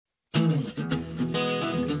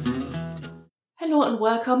Hello and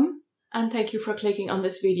welcome, and thank you for clicking on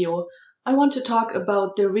this video. I want to talk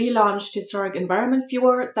about the relaunched Historic Environment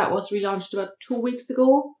Viewer that was relaunched about 2 weeks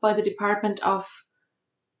ago by the Department of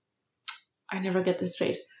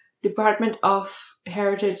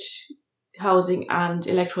Heritage, Housing and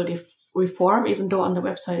Electoral Reform, even though on the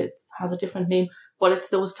website it has a different name, but it's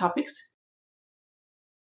those topics.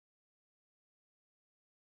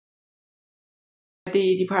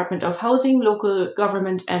 The Department of Housing, Local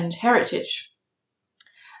Government and Heritage.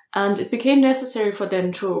 And it became necessary for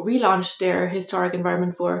them to relaunch their Historic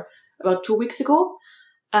Environment Viewer about 2 weeks ago,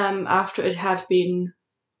 after it had been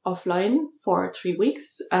offline for 3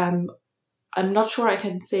 weeks. I'm not sure I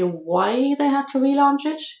can say why they had to relaunch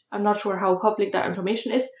it. I'm not sure how public that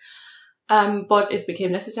information is, but it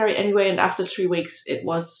became necessary anyway, and after 3 weeks it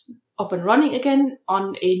was up and running again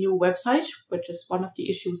on a new website, which is one of the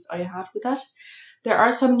issues I had with that. There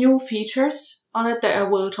are some new features on it that I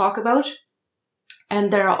will talk about, and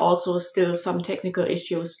there are also still some technical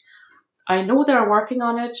issues. I know they're working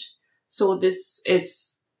on it, so this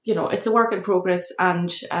is, it's a work in progress, and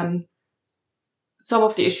some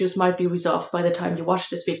of the issues might be resolved by the time you watch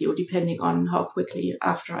this video, depending on how quickly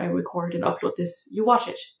after I record and upload this you watch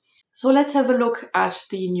it. So let's have a look at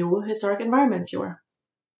the new Historic Environment Viewer.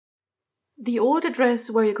 The old address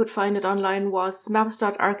where you could find it online was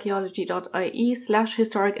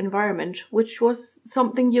maps.archaeology.ie/historic environment, which was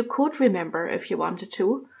something you could remember if you wanted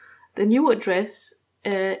to. The new address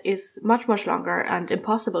is much longer and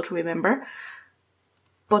impossible to remember,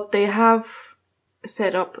 but they have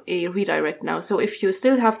set up a redirect now. So if you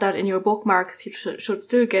still have that in your bookmarks, you should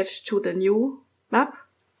still get to the new map.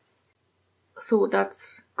 So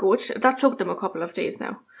that's good. That took them a couple of days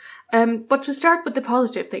now. But to start with the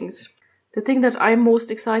positive things. The thing that I'm most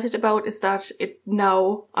excited about is that it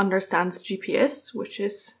now understands GPS, which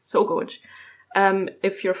is so good.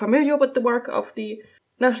 If you're familiar with the work of the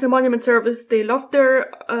National Monument Service, they love their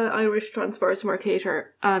Irish transverse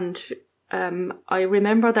Mercator, and I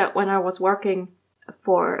remember that when I was working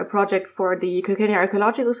for a project for the Kilkenny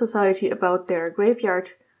Archaeological Society about their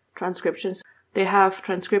graveyard transcriptions, they have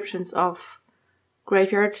transcriptions of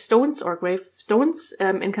graveyard stones or gravestones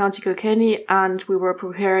in County Kilkenny, and we were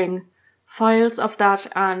preparing files of that,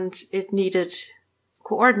 and it needed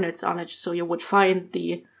coordinates on it, so you would find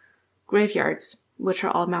the graveyards, which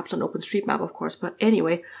are all mapped on OpenStreetMap, of course, but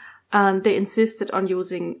anyway, and they insisted on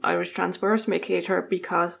using Irish Transverse Mercator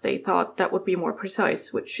because they thought that would be more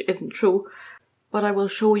precise, which isn't true, but I will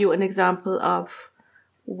show you an example of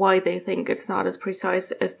why they think it's not as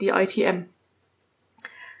precise as the ITM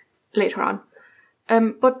later on.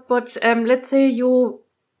 But let's say you're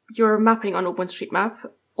mapping on OpenStreetMap,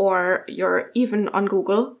 or you're even on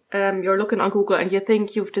Google, you're looking on Google and you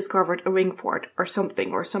think you've discovered a ring fort or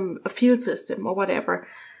something, or a field system or whatever.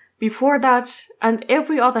 Before that, and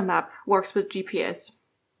every other map works with GPS.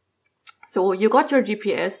 So you got your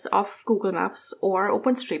GPS off Google Maps or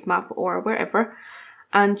OpenStreetMap or wherever,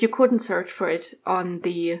 and you couldn't search for it on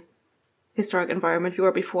the Historic Environment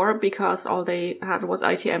Viewer before because all they had was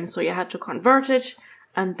ITM, so you had to convert it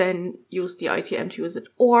and then use the ITM to use it.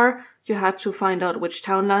 Or you had to find out which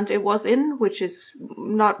townland it was in, which is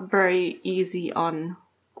not very easy on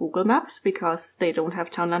Google Maps because they don't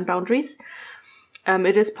have townland boundaries.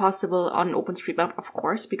 It is possible on OpenStreetMap, of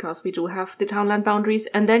course, because we do have the townland boundaries,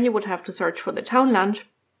 and then you would have to search for the townland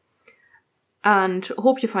and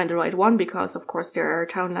hope you find the right one, because of course there are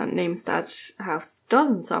townland names that have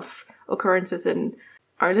dozens of occurrences in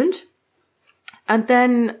Ireland. And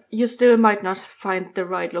then you still might not find the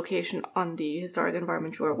right location on the Historic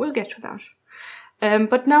Environment Viewer. We'll get to that.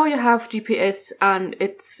 But now you have GPS, and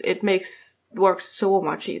it makes work so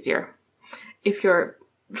much easier if you're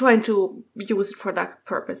trying to use it for that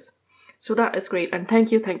purpose. So that is great, and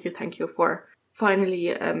thank you for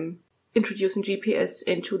finally introducing GPS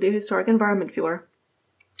into the Historic Environment Viewer.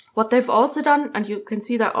 What they've also done, and you can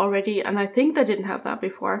see that already, and I think they didn't have that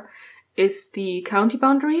before, is the county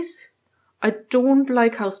boundaries. I don't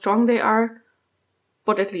like how strong they are,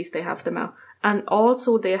 but at least they have them now. And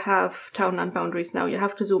also they have townland boundaries now. You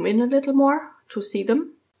have to zoom in a little more to see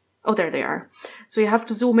them. Oh, there they are. So you have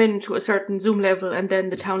to zoom in to a certain zoom level, and then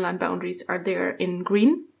the townland boundaries are there in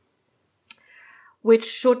green, which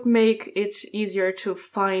should make it easier to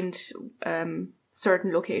find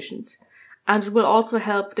certain locations. And it will also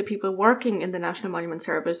help the people working in the National Monument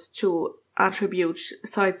Service to attribute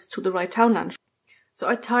sites to the right townland. So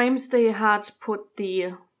at times they had put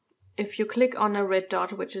if you click on a red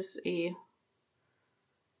dot, which is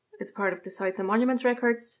part of the Sites and Monuments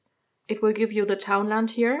records, it will give you the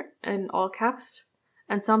townland here in all caps.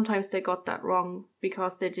 And sometimes they got that wrong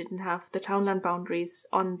because they didn't have the townland boundaries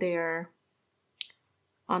on their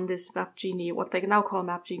on this Map Genie, what they now call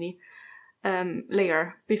Map Genie,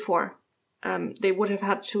 layer before. They would have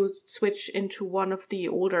had to switch into one of the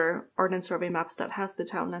older Ordnance Survey maps that has the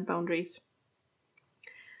townland boundaries.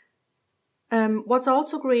 What's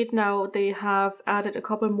also great now, they have added a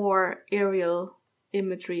couple more aerial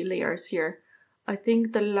imagery layers here. I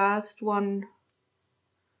think the last one,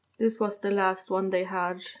 this was the last one they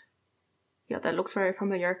had. Yeah, that looks very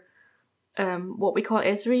familiar. What we call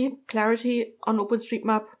Esri, clarity on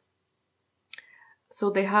OpenStreetMap. So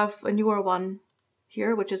they have a newer one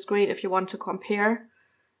here, which is great if you want to compare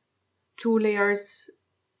two layers.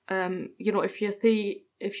 You know, if you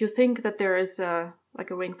think that there is like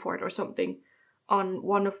a ring fort or something on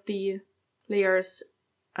one of the layers,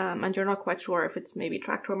 and you're not quite sure if it's maybe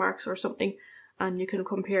tractor marks or something, and you can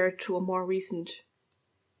compare it to a more recent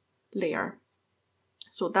layer.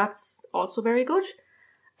 So that's also very good.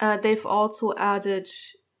 They've also added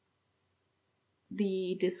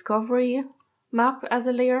the discovery map as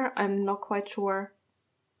a layer. I'm not quite sure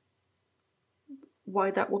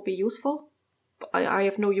why that would be useful. I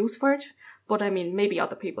have no use for it, but I mean, maybe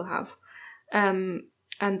other people have. And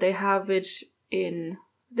they have it in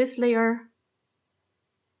this layer,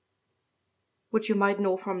 which you might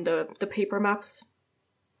know from the paper maps.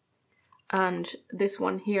 And this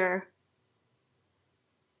one here,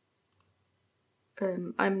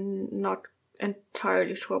 I'm not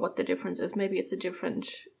entirely sure what the difference is. Maybe it's a different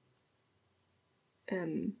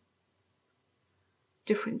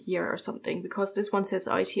year or something, because this one says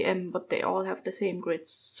ITM, but they all have the same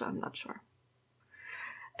grids, so I'm not sure.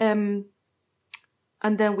 And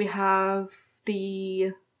then we have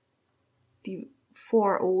the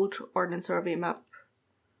 4 old Ordnance Survey map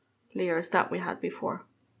layers that we had before.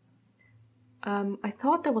 I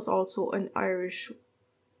thought there was also an Irish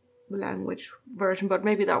language version, but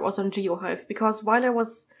maybe that was on GeoHive, because while I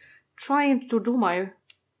was trying to do my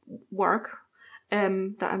work,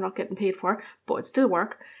 that I'm not getting paid for, but it's still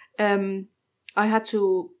work, I had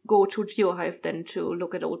to go to GeoHive then to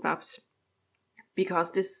look at old maps,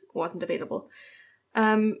 because this wasn't available.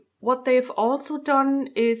 What they've also done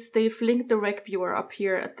is they've linked the rec viewer up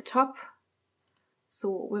here at the top.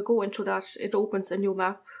 So we'll go into that. It opens a new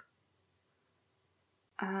map.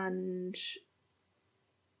 And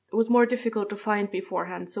it was more difficult to find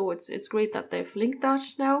beforehand, so it's great that they've linked that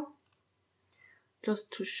now.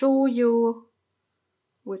 Just to show you,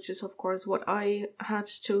 which is of course what I had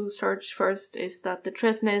to search first, is that the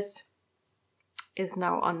Tresnes is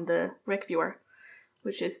now on the rec viewer,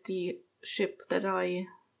 which is the ship that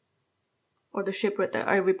the shipwreck that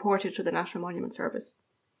I reported to the National Monument Service.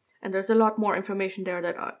 And there's a lot more information there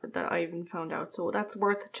that I even found out, so that's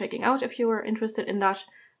worth checking out if you are interested in that,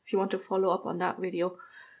 if you want to follow up on that video.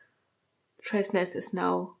 Tresnes is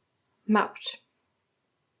now mapped.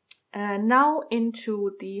 And now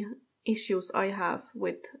into the issues I have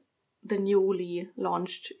with the newly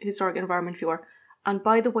launched Historic Environment Viewer. And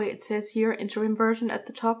by the way, it says here interim version at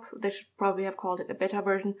the top. They should probably have called it a beta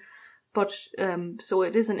version. But so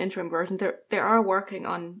it is an interim version. They are working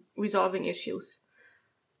on resolving issues.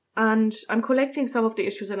 And I'm collecting some of the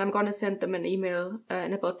issues and I'm going to send them an email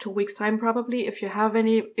in about 2 weeks' time probably. If you have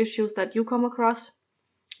any issues that you come across,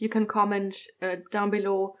 you can comment down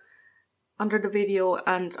below under the video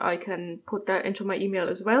and I can put that into my email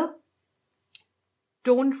as well.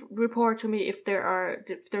 Don't report to me if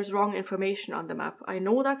there's wrong information on the map. I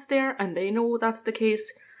know that's there and they know that's the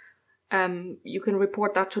case. You can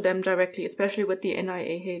report that to them directly, especially with the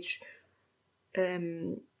NIAH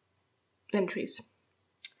entries.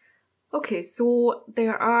 Okay, so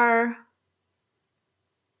there's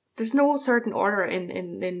no certain order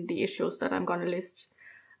in the issues that I'm going to list.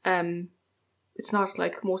 It's not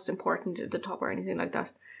like most important at the top or anything like that.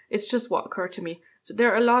 It's just what occurred to me. So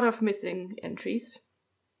there are a lot of missing entries.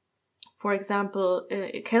 For example,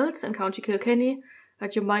 Kells in County Kilkenny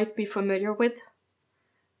that you might be familiar with.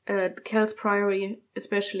 The Kells Priory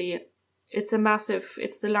especially, it's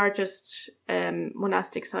the largest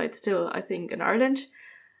monastic site still, I think, in Ireland.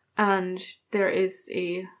 And there is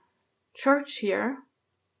a church here,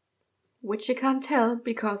 which you can't tell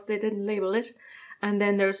because they didn't label it. And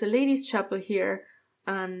then there's a ladies' chapel here,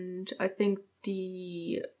 and I think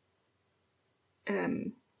the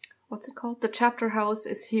what's it called? The chapter house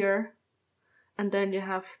is here, and then you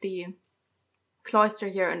have the cloister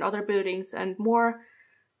here and other buildings and more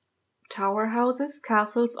tower houses,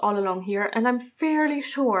 castles all along here. And I'm fairly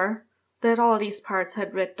sure that all these parts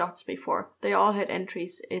had red dots before. They all had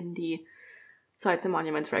entries in the Sites and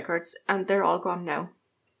Monuments records, and they're all gone now.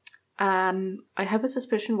 I have a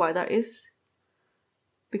suspicion why that is,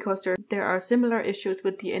 because there are similar issues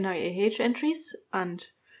with the NIAH entries, and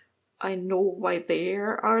I know why they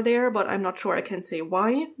are there, but I'm not sure I can say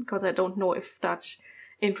why, because I don't know if that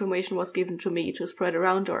information was given to me to spread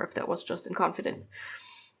around or if that was just in confidence.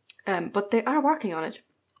 But they are working on it.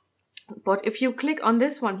 But if you click on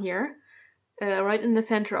this one here, right in the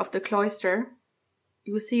center of the cloister,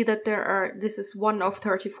 you see that this is one of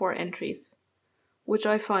 34 entries, which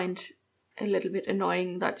I find a little bit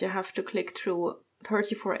annoying that you have to click through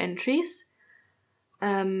 34 entries.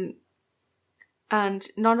 And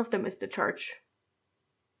none of them is the church.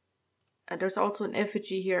 There's also an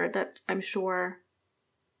effigy here that I'm sure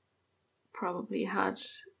probably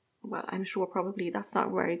that's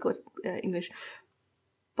not very good English,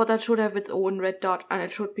 but that should have its own red dot, and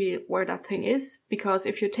it should be where that thing is, because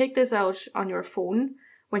if you take this out on your phone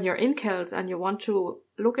when you're in Kells and you want to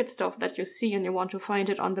look at stuff that you see and you want to find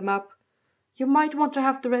it on the map, you might want to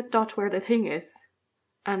have the red dot where the thing is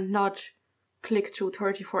and not click through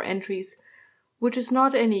 34 entries, which is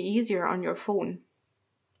not any easier on your phone.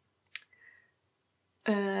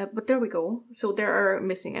 But there we go. So there are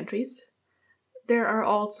missing entries. There are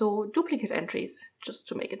also duplicate entries, just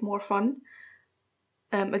to make it more fun.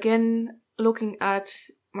 Again, looking at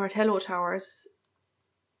Martello Towers,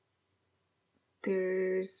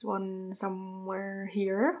 there's one somewhere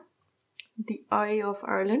here. The Eye of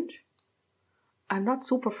Ireland. I'm not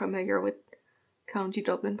super familiar with County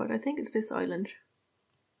Dublin, but I think it's this island.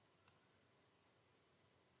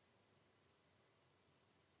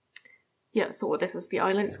 Yeah, so this is the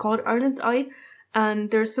island. It's called Ireland's Eye.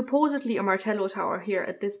 And there's supposedly a Martello Tower here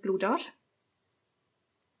at this blue dot.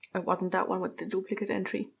 It wasn't that one with the duplicate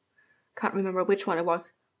entry. Can't remember which one it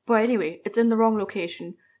was. But anyway, it's in the wrong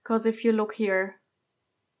location. Because if you look here,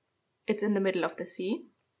 it's in the middle of the sea.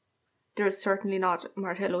 There's certainly not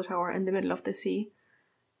Martello Tower in the middle of the sea.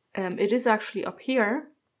 It is actually up here,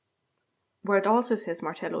 where it also says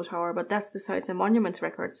Martello Tower, but that's the Sites and Monuments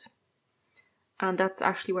records. And that's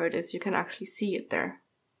actually where it is. You can actually see it there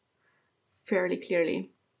fairly clearly.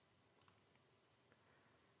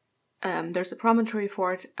 There's a promontory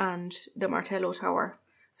fort and the Martello Tower.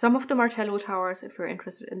 Some of the Martello Towers, if you're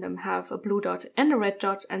interested in them, have a blue dot and a red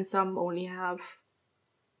dot, and some only have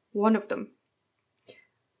one of them.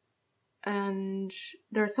 And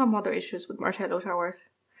there are some other issues with Martello Towers.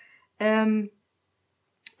 I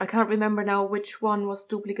can't remember now which one was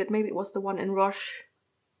duplicate. Maybe it was the one in Rush,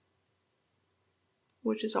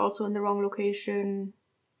 which is also in the wrong location.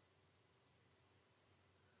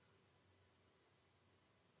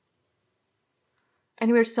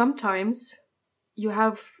 Anyway, sometimes you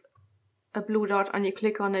have a blue dot and you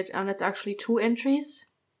click on it and it's actually 2 entries.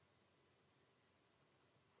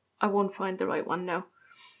 I won't find the right one now.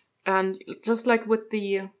 And just like with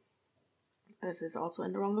the... This is also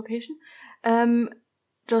in the wrong location.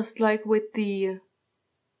 Just like with the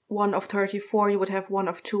one of 34, you would have one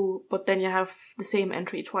of 2, but then you have the same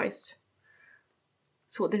entry twice.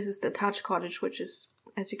 So this is the thatched cottage, which is,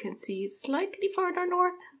 as you can see, slightly further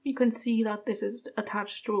north. You can see that this is a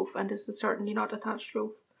thatched roof, and this is certainly not a thatched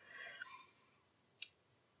roof.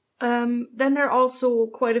 Then there are also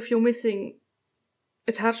quite a few missing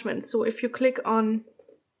attachments. So if you click on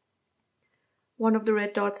one of the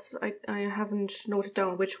red dots, I haven't noted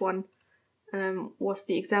down which one was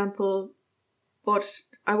the example, but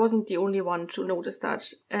I wasn't the only one to notice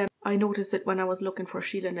that. I noticed it when I was looking for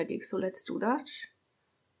Sheila Nagig, so let's do that.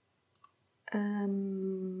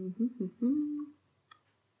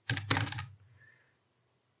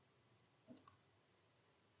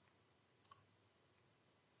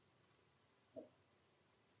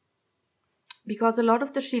 Because a lot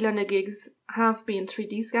of the Sheila Nagigs have been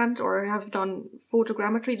 3D scanned or have done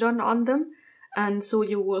photogrammetry done on them, and so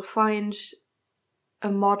you will find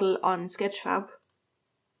a model on Sketchfab,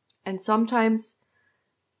 and sometimes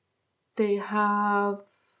they have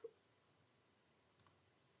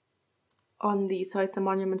on the Sites and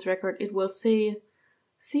Monuments record, it will say,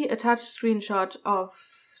 see attached screenshot of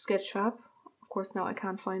Sketchfab. Of course, now I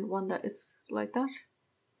can't find one that is like that.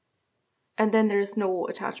 And then there is no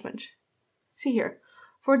attachment. See here.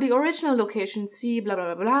 For the original location, see blah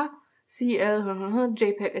blah blah blah, CL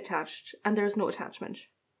JPEG attached, and there is no attachment.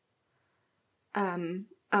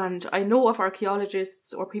 And I know of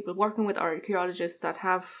archaeologists or people working with archaeologists that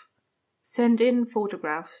have sent in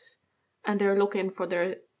photographs and they're looking for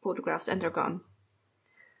their photographs and they're gone.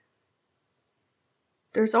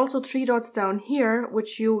 There's also 3 dots down here,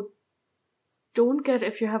 which you don't get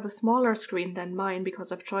if you have a smaller screen than mine,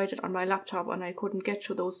 because I've tried it on my laptop and I couldn't get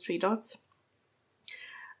to those 3 dots.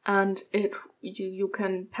 And you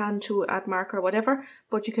can pan to add marker, whatever,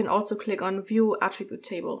 but you can also click on View Attribute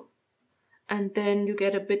Table. And then you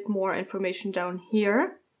get a bit more information down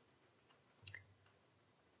here.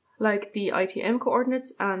 like the ITM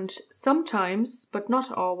coordinates and sometimes, but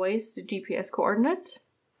not always, the GPS coordinates.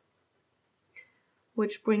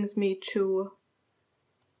 Which brings me to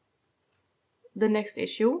the next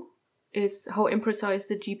issue, is how imprecise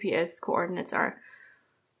the GPS coordinates are.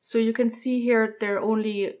 So you can see here they're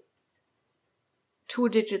only 2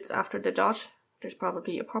 digits after the dot. There's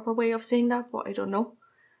probably a proper way of saying that, but I don't know.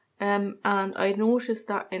 And I noticed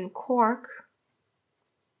that in Cork,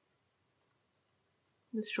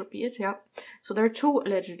 this should be it, yeah. So there are 2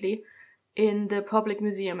 allegedly in the public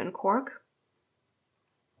museum in Cork,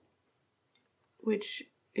 which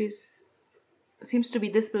seems to be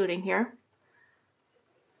this building here.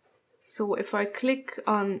 So if I click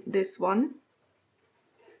on this one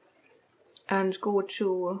and go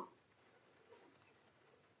to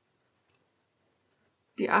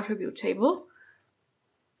the attribute table,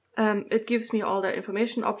 it gives me all that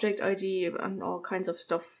information, object ID and all kinds of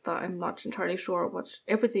stuff that I'm not entirely sure what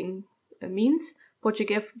everything means, but you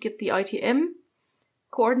get the ITM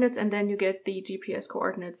coordinates and then you get the GPS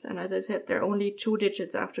coordinates, and as I said, they're only 2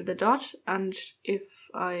 digits after the dot, and if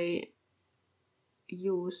I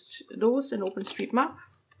used those in OpenStreetMap,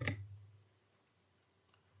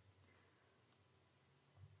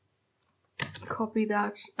 copy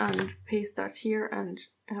that and paste that here, and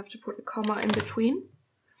I have to put a comma in between.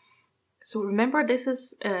 So remember, this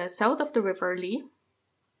is south of the River Lee,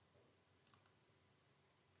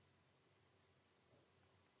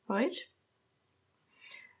 right?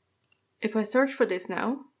 If I search for this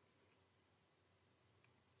now,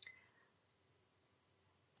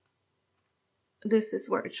 this is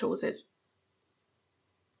where it shows it.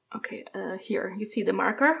 Okay, here you see the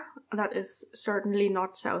marker. That is certainly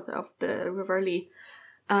not south of the River Lee,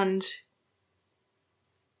 and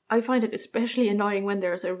I find it especially annoying when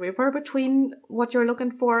there's a river between what you're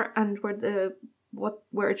looking for and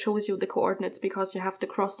where it shows you the coordinates, because you have to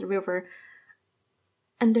cross the river,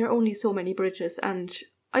 and there are only so many bridges, and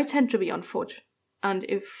I tend to be on foot, and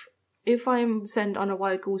if I'm sent on a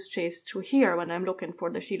wild goose chase to here when I'm looking for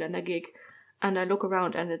the Sheila na gig, and I look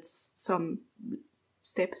around and it's some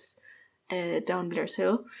steps down Blair's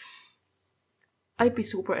Hill, I'd be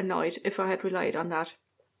super annoyed if I had relied on that.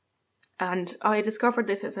 And I discovered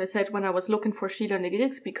this, as I said, when I was looking for Sheila na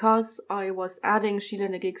gigs, because I was adding Sheila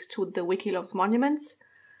na gigs to the Wiki Loves Monuments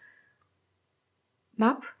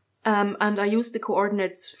map, and I used the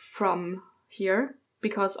coordinates from here,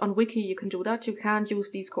 because on Wiki you can do that. You can't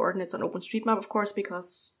use these coordinates on OpenStreetMap, of course,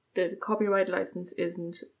 because the copyright license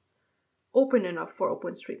isn't open enough for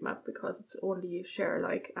OpenStreetMap, because it's only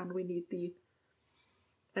share-alike, and we need the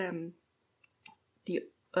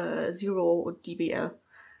 0 dBl.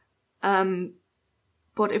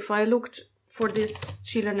 But if I looked for this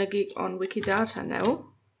Sheila na gig on Wikidata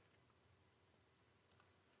now,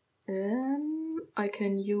 I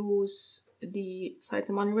can use the Sites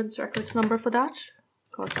and Monuments Records number for that,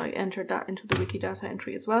 because I entered that into the Wikidata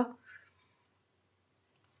entry as well.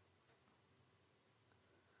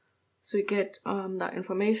 So you get that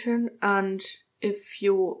information, and if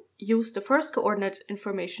you use the first coordinate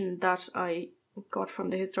information that I got from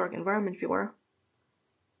the Historic Environment Viewer,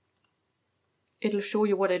 it'll show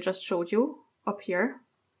you what I just showed you up here,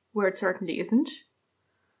 where it certainly isn't.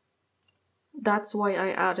 That's why I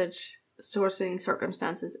added sourcing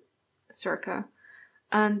circumstances circa,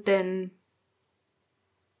 and then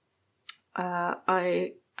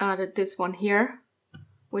I added this one here,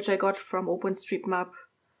 which I got from OpenStreetMap.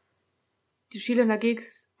 The Sheila na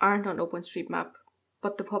gigs aren't on OpenStreetMap,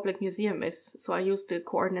 but the public museum is, so I used the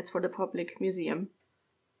coordinates for the public museum.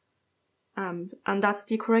 And that's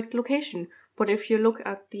the correct location. But if you look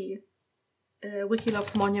at the Wiki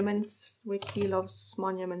Loves Monuments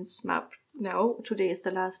map now, today is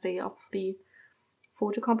the last day of the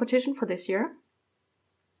photo competition for this year.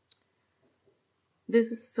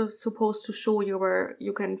 This is supposed to show you where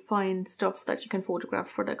you can find stuff that you can photograph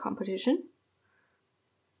for the competition.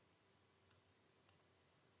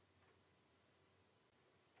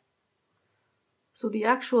 So the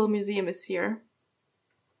actual museum is here.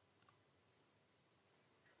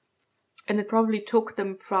 And it probably took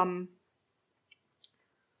them from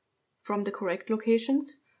the correct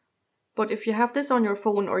locations. But if you have this on your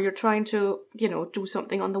phone, or you're trying to, do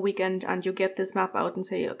something on the weekend, and you get this map out and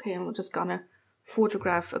say, okay, I'm just gonna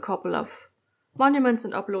photograph a couple of monuments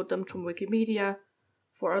and upload them to Wikimedia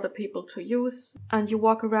for other people to use, and you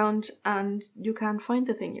walk around and you can't find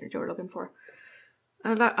the thing you're looking for.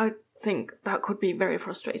 And I think that could be very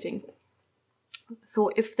frustrating. So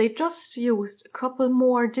if they just used a couple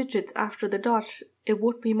more digits after the dot, it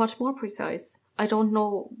would be much more precise. I don't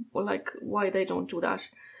know, why they don't do that.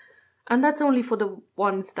 And that's only for the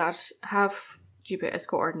ones that have GPS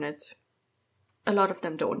coordinates. A lot of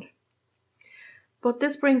them don't. But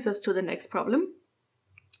this brings us to the next problem.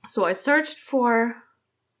 So I searched for,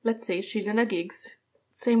 let's say, Shield and Gigs.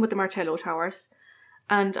 Same with the Martello Towers.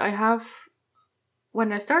 And I have,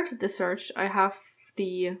 when I started the search, I have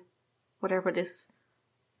the, whatever this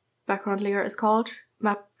background layer is called.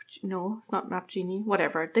 No, it's not Map Genie.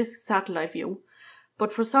 Whatever, this satellite view.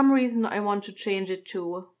 But for some reason I want to change it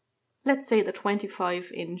to, let's say, the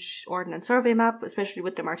 25-inch Ordnance Survey map, especially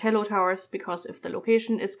with the Martello Towers, because if the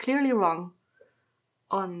location is clearly wrong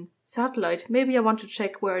on satellite, maybe I want to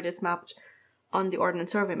check where it is mapped on the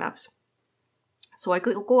Ordnance Survey maps. So I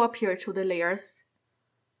could go up here to the layers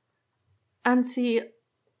and see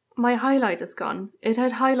my highlight is gone. It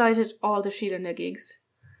had highlighted all the Shield and Gigs.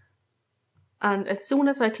 And as soon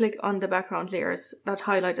as I click on the background layers, that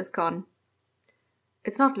highlight is gone.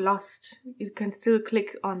 It's not lost. You can still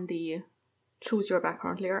click on the choose your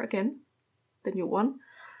background layer again, the new one.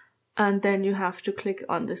 And then you have to click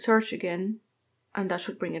on the search again, and that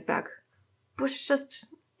should bring it back. Which just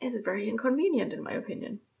is very inconvenient in my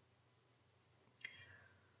opinion.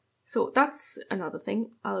 So that's another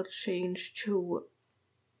thing. I'll change to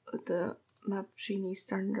the Map Genie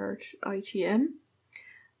Standard ITM.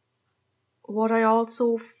 What I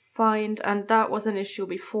also find, and that was an issue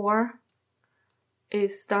before,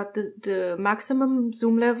 is that the maximum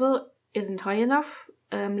zoom level isn't high enough.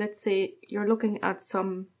 Let's say you're looking at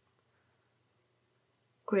some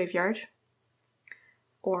graveyard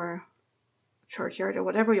or churchyard or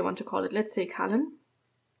whatever you want to call it. Let's say Callan.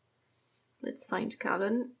 Let's find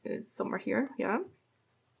Callan. It's somewhere here, yeah.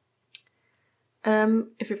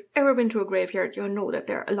 If you've ever been to a graveyard, you'll know that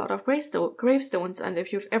there are a lot of gravestones, and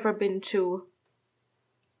if you've ever been to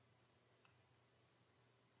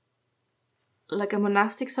like a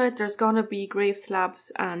monastic site, there's gonna be grave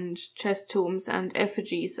slabs and chest tombs and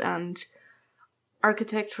effigies and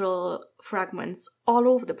architectural fragments all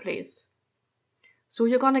over the place. So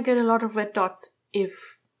you're gonna get a lot of red dots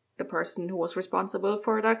if the person who was responsible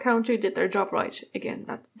for that county did their job right. Again,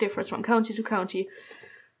 that differs from county to county.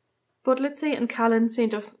 But let's say in Callan,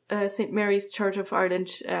 St. Mary's Church of Ireland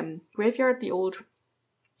graveyard, the old,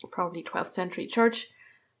 probably 12th century church,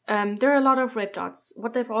 there are a lot of red dots.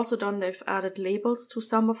 What they've also done, they've added labels to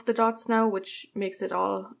some of the dots now, which makes it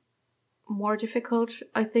all more difficult,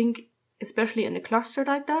 I think, especially in a cluster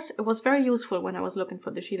like that. It was very useful when I was looking for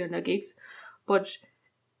the Shield and Gigs, but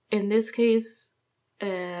in this case,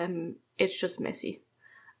 it's just messy.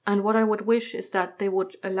 And what I would wish is that they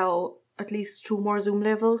would allow at least 2 more zoom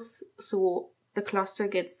levels, so the cluster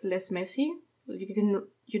gets less messy.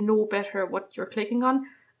 You know better what you're clicking on.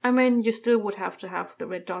 I mean, you still would have to have the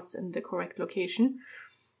red dots in the correct location,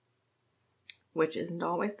 which isn't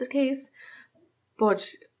always the case, but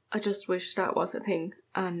I just wish that was a thing.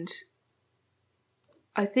 And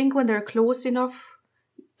I think when they're close enough,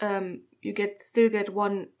 you still get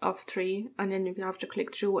 1 of 3, and then you have to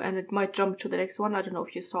click through and it might jump to the next one. I don't know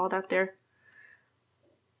if you saw that there.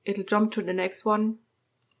 It'll jump to the next one.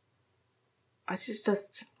 I just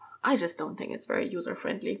don't think it's very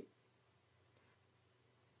user-friendly.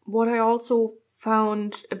 What I also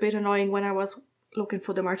found a bit annoying when I was looking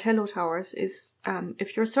for the Martello Towers is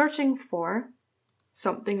if you're searching for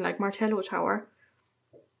something like Martello Tower,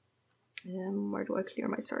 where do I clear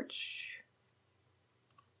my search?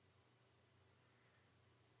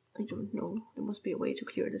 I don't know. There must be a way to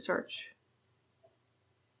clear the search.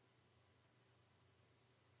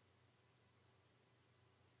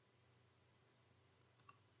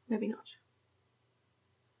 Maybe not.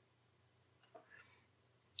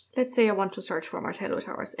 Let's say I want to search for Martello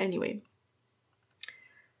Towers anyway.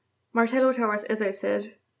 Martello Towers, as I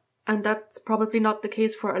said, and that's probably not the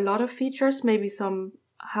case for a lot of features, maybe some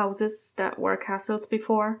houses that were castles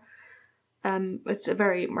before. It's a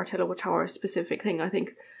very Martello Tower specific thing, I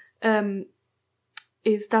think.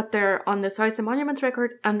 Is that they're on the Sites and Monuments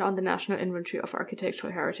Record and on the National Inventory of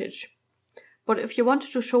Architectural Heritage. But if you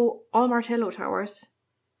wanted to show all Martello Towers,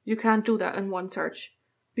 you can't do that in one search,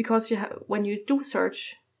 because when you do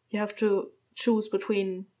search, you have to choose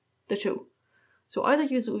between the two. So either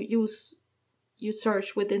you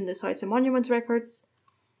search within the Sites and Monuments Records,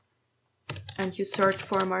 and you search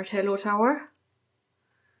for Martello Tower,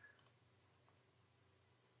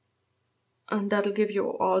 and that'll give you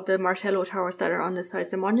all the Martello Towers that are on the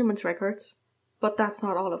Sites and Monuments Records, but that's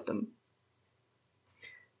not all of them.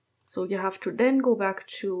 So you have to then go back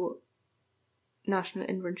to National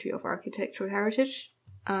Inventory of Architectural Heritage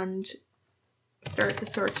and start the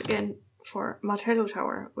search again for Martello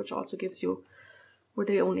Tower, which also gives you where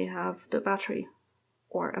they only have the battery,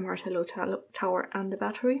 or a Martello Tower and the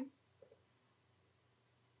battery.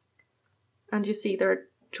 And you see there are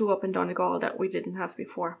 2 up in Donegal that we didn't have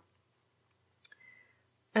before.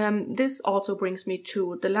 This also brings me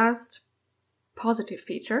to the last positive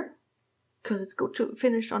feature, because it's good to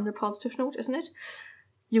finish on the positive note, isn't it?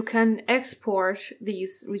 You can export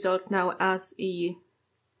these results now as a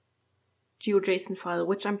GeoJSON file,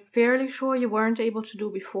 which I'm fairly sure you weren't able to do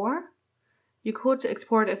before. You could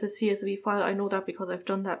export as a CSV file, I know that because I've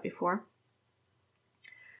done that before.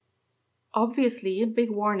 Obviously,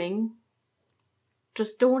 big warning,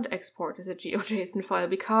 just don't export as a GeoJSON file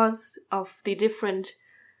because of the different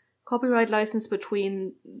copyright license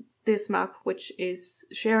between this map, which is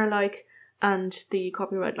share alike, and the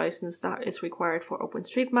copyright license that is required for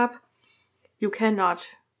OpenStreetMap. You cannot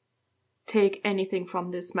take anything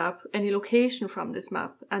from this map, any location from this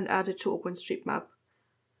map, and add it to OpenStreetMap.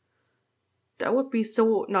 That would be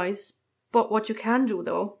so nice, but what you can do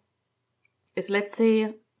though, is let's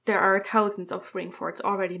say there are thousands of ring forts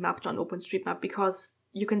already mapped on OpenStreetMap because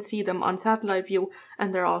you can see them on satellite view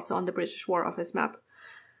and they're also on the British War Office map.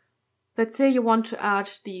 Let's say you want to add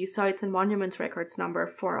the sites and monuments records number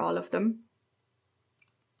for all of them.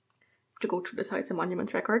 To go to the sites and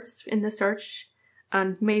monuments records in the search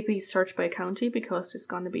and maybe search by county because there's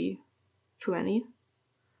going to be too many.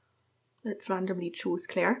 Let's randomly choose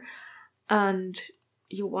Clare. And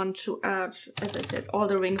you want to add, as I said, all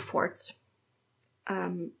the ring forts.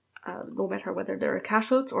 No matter whether they're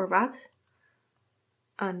casuals or VATs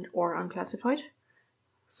or unclassified.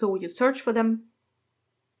 So you search for them.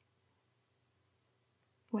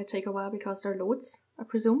 Might take a while because they're loads, I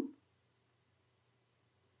presume.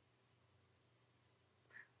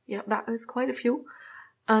 Yeah, that is quite a few.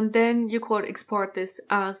 And then you could export this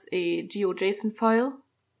as a GeoJSON file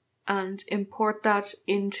and import that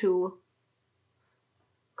into,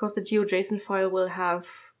 because the GeoJSON file will have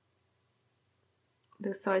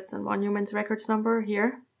the sites and monuments records number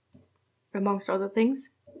here, amongst other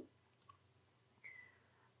things.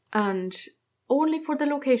 And only for the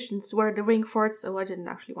locations where the ring forts, oh, I didn't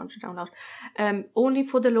actually want to download, only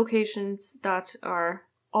for the locations that are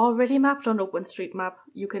already mapped on OpenStreetMap,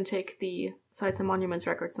 you can take the sites and monuments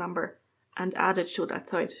records number and add it to that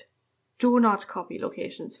site. Do not copy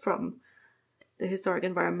locations from the historic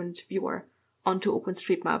environment viewer onto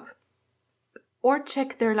OpenStreetMap. Or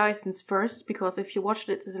check their license first, because if you watched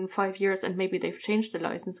it in 5 years and maybe they've changed the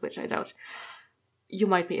license, which I doubt, you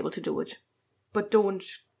might be able to do it. But don't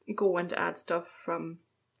go and add stuff from,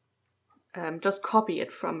 just copy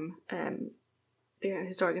it from the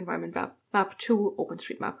historic environment map to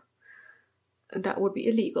OpenStreetMap. That would be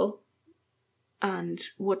illegal and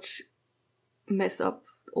would mess up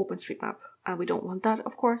OpenStreetMap, and we don't want that,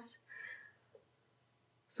 of course.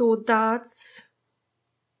 So that's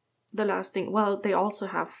the last thing. Well, they also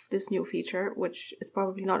have this new feature, which is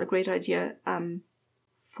probably not a great idea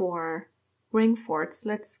for ring forts.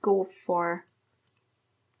 Let's go for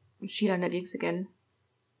Sheila Nagigs again.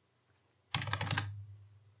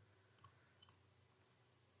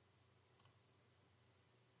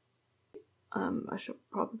 I should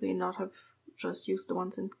probably not have just used the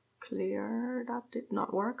ones in clear. That did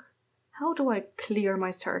not work. How do I clear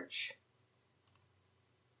my search?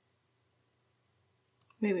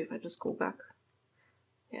 Maybe if I just go back.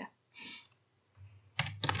 Yeah.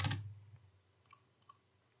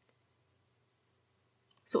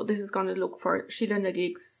 So this is going to look for Sheila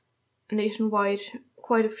Nagigs nationwide.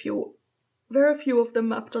 Quite a few. Very few of them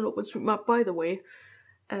mapped on OpenStreetMap, by the way.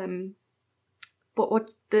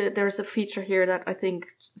 But there's a feature here that I think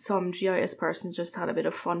some GIS person just had a bit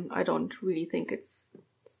of fun. I don't really think it's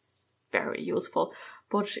very useful.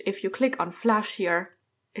 But if you click on flash here,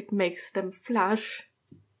 it makes them flash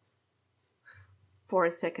for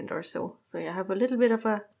a second or so. So you have a little bit of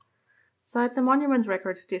a sites and monuments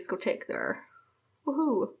records discotheque there.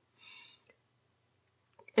 Woohoo!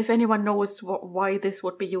 If anyone knows why this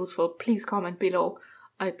would be useful, please comment below.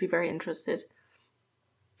 I'd be very interested.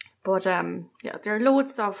 But yeah, there are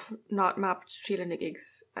loads of not mapped Sheila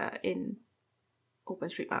Nagigs in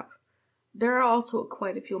OpenStreetMap. There are also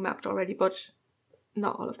quite a few mapped already, but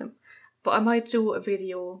not all of them. But I might do a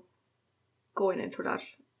video going into that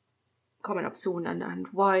coming up soon, and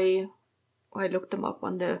why I looked them up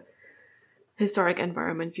on the historic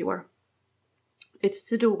environment viewer. It's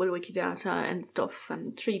to do with Wikidata and stuff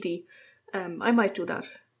and 3D. I might do that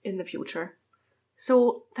in the future.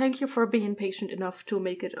 So thank you for being patient enough to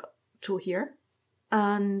make it to here,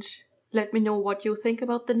 and let me know what you think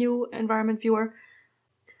about the new environment viewer,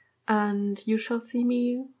 and you shall see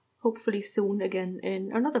me hopefully soon again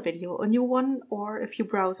in another video, a new one, or if you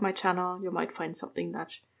browse my channel you might find something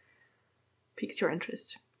that piques your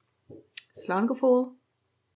interest. Slán go fóill.